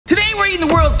Today we're eating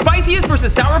the world's spiciest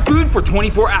versus sour food for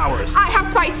 24 hours. I have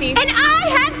spicy. And I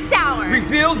have sour.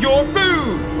 Reveal your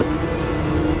food.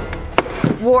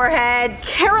 Warheads.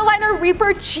 Carolina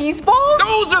Reaper cheese balls?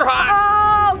 Those are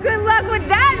hot. Oh, good luck with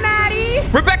that, Maddie.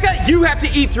 Rebecca, you have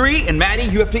to eat 3, and Maddie,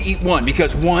 you have to eat 1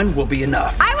 because 1 will be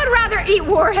enough. I would rather eat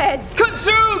warheads.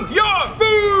 Consume your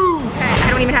food. Okay, I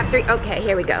don't even have 3. Okay,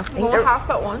 here we go. Well, half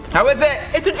but one. How is it?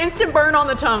 It's an instant burn on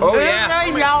the tongue. Oh yeah.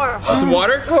 Nice sour. Want some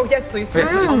water? Oh, yes, please. Yes,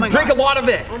 please. Oh my Drink God. a lot of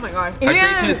it. Oh my God.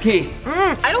 Hydration is key.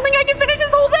 I don't think I can finish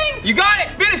this whole thing. You got it.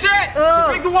 Finish it. Ugh.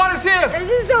 Drink the water too.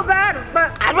 This is so bad,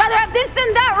 but I'd rather have this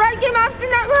than that, right, Game Master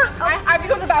Network? I have to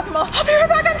go to the bathroom. I'll be right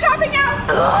back. I'm chopping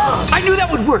out. I knew that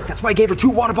would work. That's why I gave her 2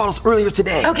 water bottles earlier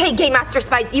today. Okay, Game Master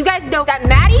Spice, you guys know that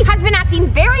Maddie has been acting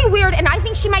very weird, and I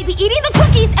think she might be eating the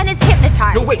cookies and is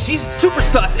hypnotized. No, wait. She's super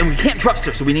sus, and we can't trust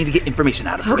her, so we need to get information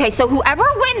out of her. Okay, so whoever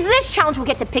wins this challenge will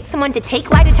get to pick someone to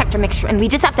take lie detector mixture, and we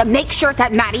just have to make sure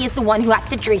that Maddie is the one who has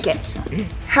to drink it.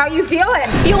 How you feeling?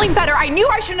 Feeling better. I knew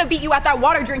I shouldn't have beat you at that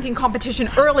water drinking competition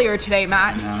earlier today,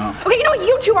 Matt. No. Okay, you know what?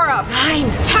 You two are up.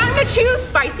 Fine. Time to choose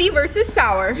spicy versus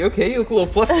sour. You okay? You look a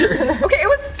little flustered. Okay, it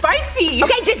was spicy.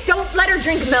 Okay, just don't let her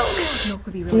drink milk. Milk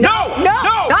would be really No!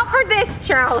 No! Not for this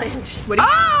challenge. What do you-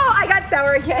 Oh, I got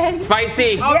sour again.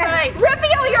 Spicy. All right.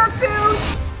 Reveal your food.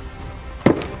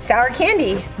 Sour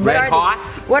candy. Red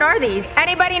Hots. What are these?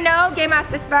 Anybody know, Game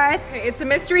Master Spice? Okay, it's a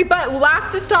mystery, but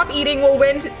last to stop eating will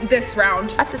win this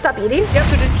round. Has to stop eating? Yep,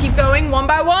 so just keep going one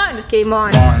by one. Game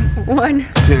on. 1,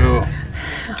 2,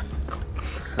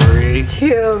 3.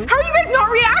 2. How are you guys not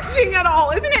reacting at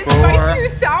all? Isn't it 4. spicy or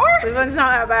sour? This one's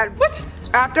not that bad. What?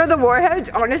 After the warheads,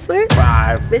 honestly,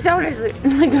 5. this honestly,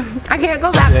 I can't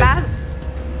go that 6. fast.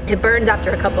 It burns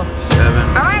after a couple. 7.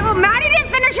 All right, well, Maddie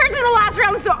didn't finish hers in the last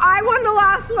round, so I won the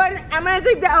last one. I'm gonna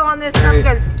take the L on this. I'm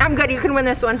good. I'm good. You can win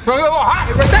this one.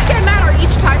 Rebecca and Matt are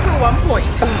each tied for 1 point.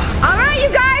 All right, you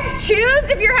guys, choose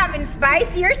if you're having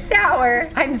spicy or sour.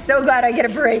 I'm so glad I get a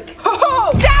break.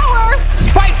 Oh, Sour!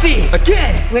 Spicy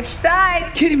again. Switch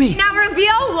sides. Kidding me? Now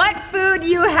reveal what food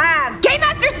you have. Game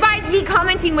Master Spice, be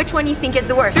commenting which one you think is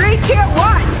the worst. 3, 2,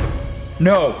 1.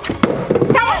 No.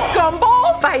 Sour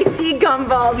gumballs? Spicy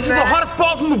gumballs. These are the hottest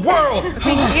balls in the world.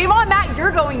 Game on, Matt,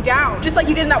 you're going down. Just like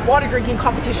you did in that water drinking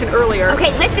competition earlier.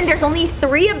 Okay, listen, there's only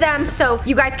 3 of them, so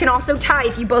you guys can also tie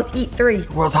if you both eat 3.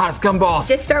 World's hottest gumballs.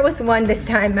 Just start with 1 this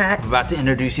time, Matt. I'm about to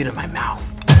introduce you to my mouth.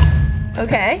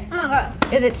 Okay.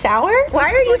 Is it sour?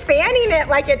 Why are you fanning it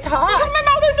like it's hot? Because my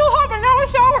mouth is so hot, but now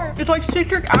it's sour. It's like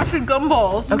citric acid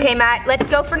gumballs. Okay, Matt, let's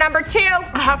go for number 2.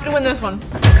 I have to win this one.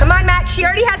 Come on, Matt. She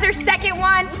already has her second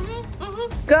one.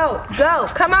 Go, go.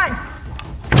 Come on.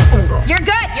 You're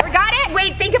good. You got it?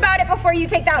 Wait, think about it before you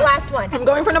take that last one. I'm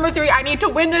going for number 3. I need to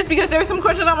win this because there's some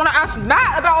questions I want to ask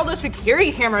Matt about all the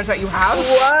security cameras that you have.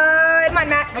 What? Come on,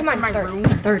 Matt. Come on. In my room.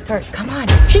 Third. Come on.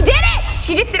 She did it.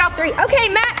 She just did all 3. Okay,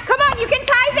 Matt. Come on. You can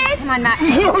tie this. Come on, Matt. Oh!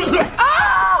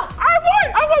 I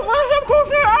won! I won! I'm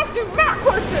closer to asking Matt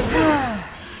questions.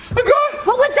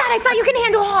 What was that? I thought you can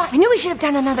handle hot. I knew we should have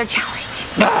done another challenge.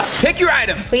 Pick your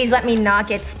item. Please let me not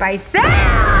get spicy.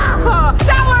 Sour.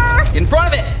 Get in front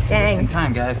of it. Dang. Wasting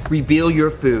time, guys. Reveal your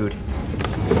food.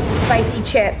 Spicy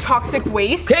chips. Toxic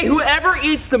waste. Okay, whoever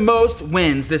eats the most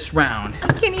wins this round.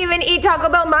 I can't even eat Taco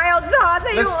Bell mild sauce.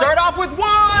 Let's start off with 1.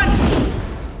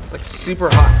 It's like super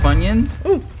hot Funyuns.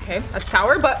 Okay, that's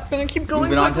sour, but I'm gonna keep going.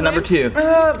 Moving on to number 2.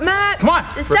 Matt. Come on.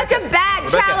 This is such a bad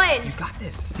Rebecca, challenge. You got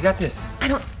this. You got this. I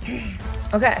don't.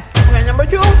 Okay. Okay, number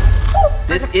 2.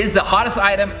 This is the hottest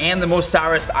item and the most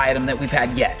sourest item that we've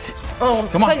had yet. Oh,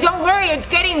 Come on. but don't worry, it's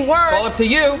getting worse. All up to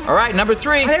you. All right, number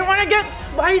 3. I don't want to get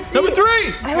spicy. Number 3.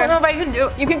 I don't know if I can do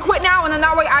it. You can quit now, and then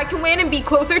that way I can win and be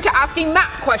closer to asking Matt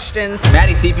questions.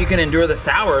 Maddie, see if you can endure the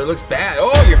sour. It looks bad.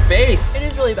 Oh, your face. It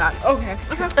is really bad. Okay.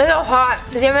 It's so hot.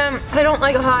 I don't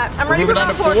like hot. I'm ready for Moving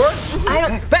on to number 4. I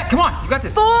don't. Back, come on. You got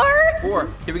this. 4? 4.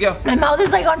 Here we go. My mouth is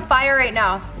like on fire right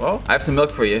now. Well, I have some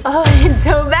milk for you. Oh, it's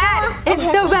so bad.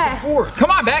 It's so bad. 4.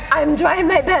 Come on, Beck. I'm trying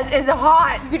my best. It's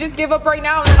hot. You could just give up right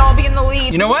now, and then I'll be in the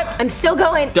lead. You know what? I'm still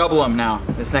going. Double them now.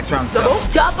 This next round's double.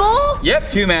 Double? Yep,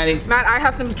 2, Maddie. Matt, I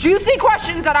have some juicy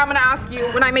questions that I'm gonna ask you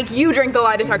when I make you drink the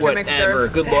lie detector Whatever. mixture.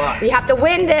 Good luck. We have to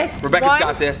win this. Rebecca's 1.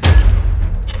 got this.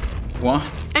 1.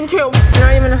 And 2.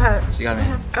 Not even a hot. She got it.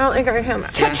 I don't think I can.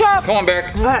 Ketchup. Come on,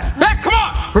 Beck. What? Beck, come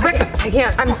on. Rebecca. I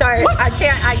can't. I'm sorry. I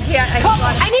can't. I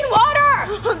need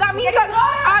water. That means that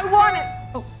I want it.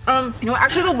 Oh, you know,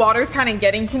 actually the water's kind of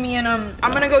getting to me, and I'm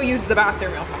gonna go use the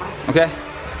bathroom real fast. Okay.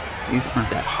 These aren't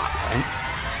that hot, right?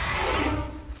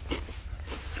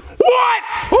 What?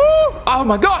 Ooh. Oh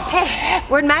my God. Hey,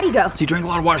 where'd Maddie go? She drank a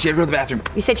lot of water. She had to go to the bathroom.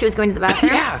 You said she was going to the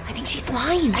bathroom? Yeah. I think she's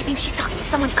lying. I think she's talking to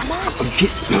someone. Come on.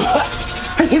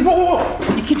 Hey, whoa.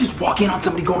 You can't just walk in on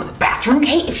somebody going to the bathroom.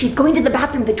 Okay, if she's going to the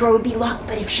bathroom, the door would be locked.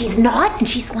 But if she's not and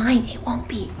she's lying, it won't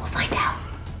be. We'll find out.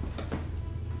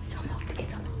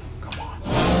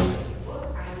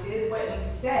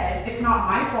 Said it's not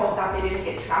my fault that they didn't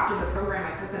get trapped in the program.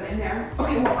 I put them in there.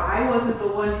 Okay, well, I wasn't the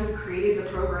one who created the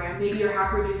program. Maybe your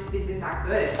hacker just isn't that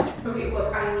good. Okay,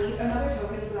 look, I need another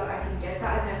token so that I can get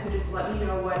that event, so just let me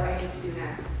know what I need to do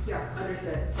next. Yeah,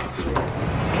 understood. Talk to you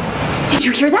later. Did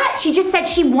you hear that? She just said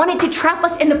she wanted to trap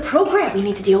us in the program. We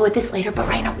need to deal with this later, but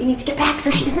right now we need to get back so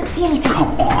she doesn't see anything.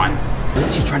 Come on.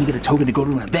 She's trying to get a token to go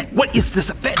to an event. What is this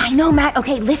event? I know, Matt.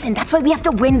 Okay, listen, that's why we have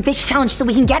to win this challenge so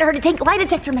we can get her to take lie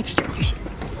detector mixture.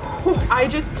 I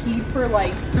just peed for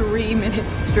like 3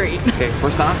 minutes straight. Okay,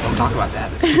 first off, don't talk about that.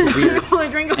 That's super weird. I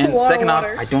drank a And lot second of off,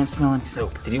 water. I don't smell any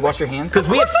soap. Did you wash your hands? Because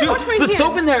we Of have course I soup. washed my The hands.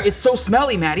 soap in there is so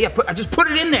smelly, Maddie. I just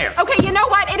put it in there. Okay, you know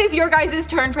what? It is your guys'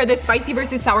 turn for this spicy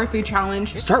versus sour food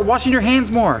challenge. Start washing your hands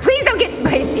more. Please don't get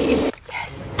spicy.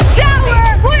 Yes.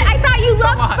 Sour! What? I thought you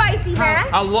loved spicy,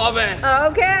 Matt. I love it.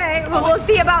 Okay, well, we'll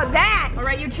see about that. All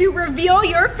right, you two, reveal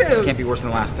your food. Can't be worse than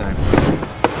last time.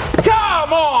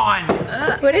 Come on!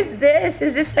 What is this?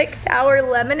 Is this like sour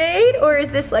lemonade or is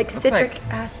this like citric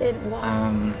like- acid water?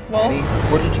 Well- Maddie,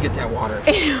 where did you get that water?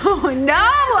 Oh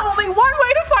no! Only one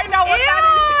way to find out what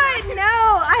that Ew, no,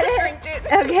 I Drink it.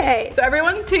 didn't. Okay. is. So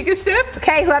everyone take a sip.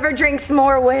 Okay, whoever drinks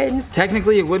more wins.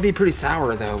 Technically, it would be pretty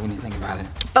sour though when you think about it.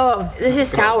 Oh, this is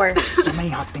sour. So many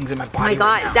hot things in my body. Oh my right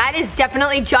god, now. that is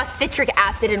definitely just citric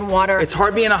acid and water. It's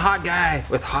hard being a hot guy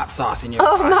with hot sauce in your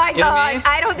Oh body. my You know what I god, mean?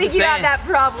 I don't think Just you have saying. that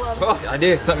problem. Oh, I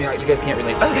do. Something you guys can't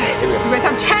relate to. Okay, here we go. You guys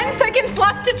have 10 seconds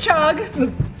left to chug.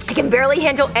 I can barely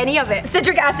handle any of it.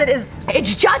 Citric acid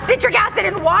it's just citric acid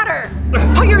and water.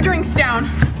 Put your drinks down.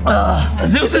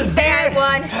 Zeus is Say I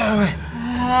won.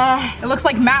 It looks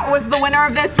like Matt was the winner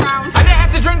of this round. I didn't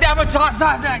have to drink that much hot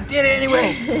sauce and I did it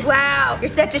anyways. Wow, you're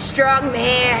such a strong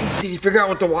man. Did you figure out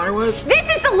what the water was? This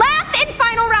is the last and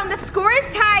final round. The score is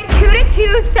tied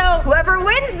 2-2, so whoever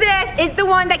wins this is the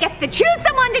one that gets to choose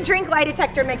someone to drink lie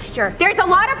detector mixture. There's a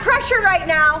lot of pressure right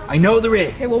now. I know there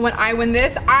is. Okay, well, when I win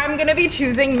this, I'm gonna be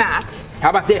choosing Matt. How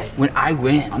about this? When I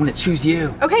win, I'm gonna choose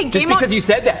you. Okay, Just game because on. you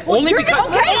said that. Only You're because.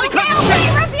 gonna, okay, only okay, because-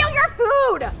 okay, reveal your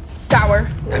food. Sour.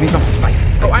 That means I'm spicy.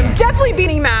 Oh, I'm definitely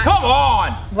beating Matt. Come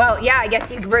on! Well, yeah, I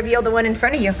guess you could reveal the one in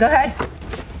front of you. Go ahead.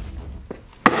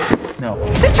 No.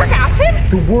 Citric acid?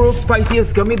 The world's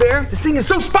spiciest gummy bear? This thing is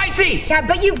so spicy! Yeah,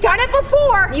 but you've done it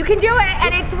before. You can do it,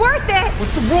 and it's worth it.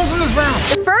 What's the rules in this round?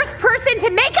 The first person to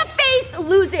make a face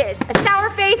loses. A sour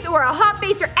face or a hot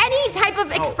face or any type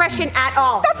of expression at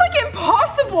all. That's like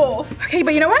impossible. Okay,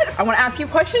 but you know what? I want to ask you a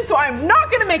question, so I'm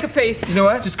not gonna make a face. You know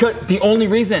what? Just cut the only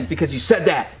reason because you said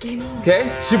that. Game on.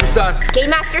 Okay? Super sus. Game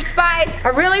Master Spies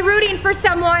are really rooting for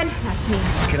someone. That's me.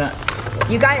 Can I?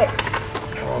 You got it.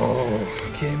 Oh,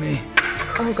 okay, me.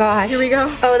 Oh God. Here we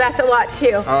go. Oh, that's a lot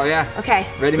too. Oh, yeah. Okay.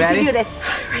 Ready, You Maddie? can do this.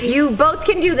 You both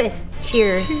can do this.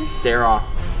 Cheers. Stare off.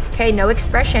 Okay, no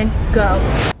expression. Go.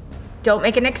 Don't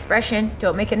make an expression.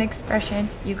 Don't make an expression.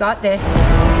 You got this.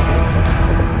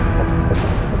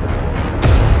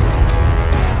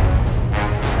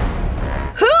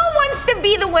 Who wants to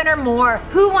be the winner more?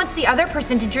 Who wants the other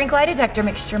person to drink lie detector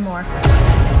mixture more?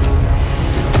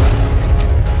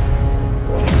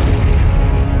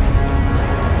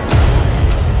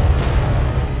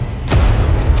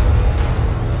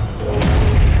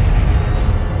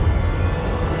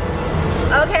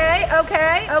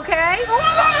 Okay.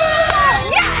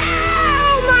 Yeah!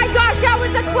 Oh my gosh, that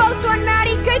was a close one,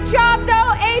 Maddie. Good job,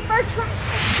 though. A for try.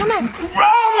 Come on.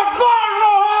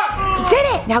 You did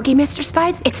it. Now, Game Master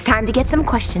Spies, it's time to get some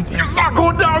questions answered.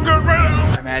 All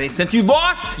right, Maddie, since you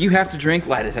lost, you have to drink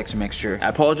lie detector mixture. I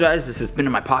apologize, this has been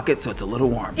in my pocket, so it's a little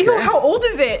warm. Ew, okay? how old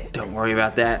is it? Don't worry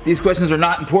about that. These questions are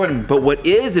not important, but what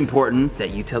is important is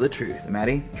that you tell the truth. So,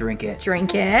 Maddie, drink it.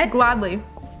 Drink it. Gladly.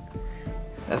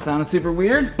 That sounded super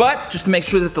weird, but just to make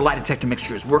sure that the lie detector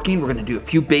mixture is working, we're gonna do a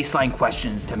few baseline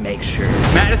questions to make sure.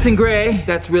 Madison Gray,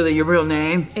 that's really your real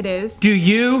name. It is. Do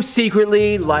you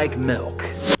secretly like milk?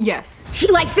 Yes. She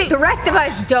likes it. The rest of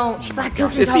us don't. She's lactose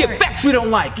It's the intolerant. effects we don't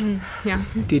like. Yeah.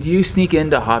 Did you sneak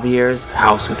into Javier's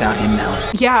house without him knowing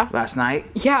Yeah. last night?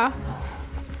 Yeah.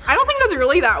 I don't think that's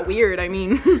really that weird. I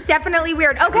mean, Definitely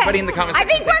weird. Okay. Everybody in the comment I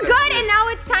think section we're thinks good, and now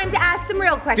it's time to ask some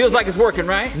real questions. Feels like it's working,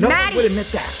 right? No one Maddie. would admit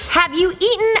that. Have you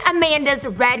eaten Amanda's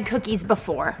red cookies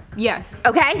before? yes.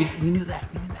 Okay. We knew that,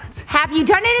 we knew that. Have you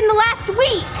done it in the last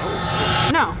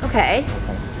week? No. Okay.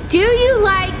 Do you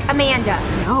like Amanda?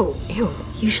 No. Ew.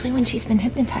 Usually when she's been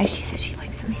hypnotized, she says she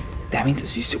likes Amanda. That means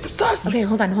she's super sus. Okay,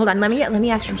 hold on. Let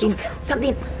me ask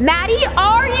something. Maddie,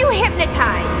 are you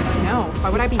hypnotized? No, why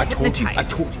would I be I hypnotized?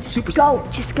 told you, super Go,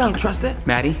 just go. Can't trust it.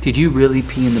 Maddie, did you really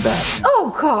pee in the bath?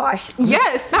 Oh gosh.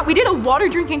 Yes, Matt, we did a water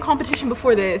drinking competition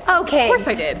before this. Okay. Of course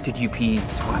I did. Did you pee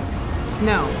twice?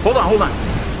 No. Hold on.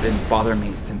 It's been bothering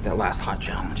me since that last hot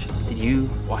challenge. Did you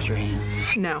wash your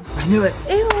hands? No. I knew it.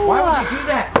 Ew. Why would you do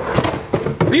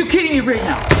that? Are you kidding me right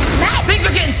now? Matt. Things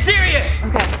are getting serious.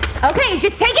 Okay,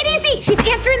 just take it easy. She's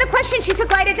answering the question. She took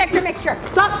lie detector mixture.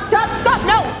 Stop.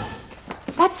 No.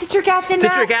 That's citric acid,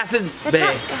 Matt. Citric acid, babe.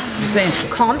 You're saying shit.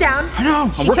 Calm down. I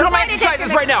know. I'm working on my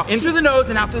exercises right now. In through the nose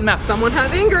and out through the mouth. Someone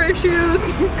has anger issues.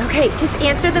 Okay, just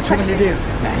answer the What question. to do,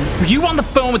 Maddie? Were you on the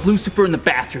phone with Lucifer in the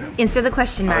bathroom? Answer the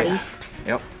question, Maddie.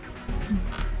 Yep.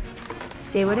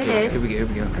 Say what it is. Here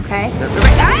we go. Okay.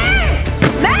 Hey!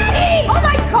 Maddie! Oh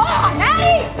my god!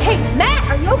 Maddie! Hey, Matt,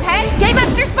 are you okay? Game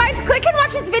Master Spice, click and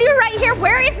watch this video right here.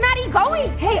 Where is Maddie going?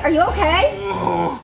 Hey, are you okay?